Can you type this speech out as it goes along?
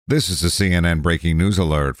This is a CNN breaking news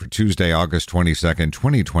alert for Tuesday, August 22nd,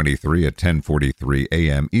 2023 at 10:43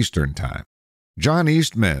 a.m. Eastern Time. John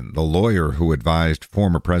Eastman, the lawyer who advised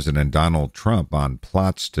former President Donald Trump on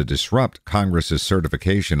plots to disrupt Congress's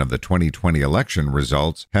certification of the 2020 election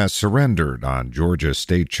results, has surrendered on Georgia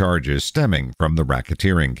state charges stemming from the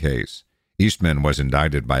racketeering case. Eastman was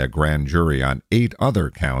indicted by a grand jury on 8 other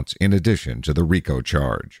counts in addition to the RICO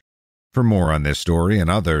charge. For more on this story and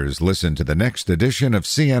others, listen to the next edition of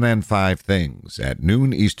CNN 5 Things at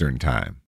noon Eastern Time.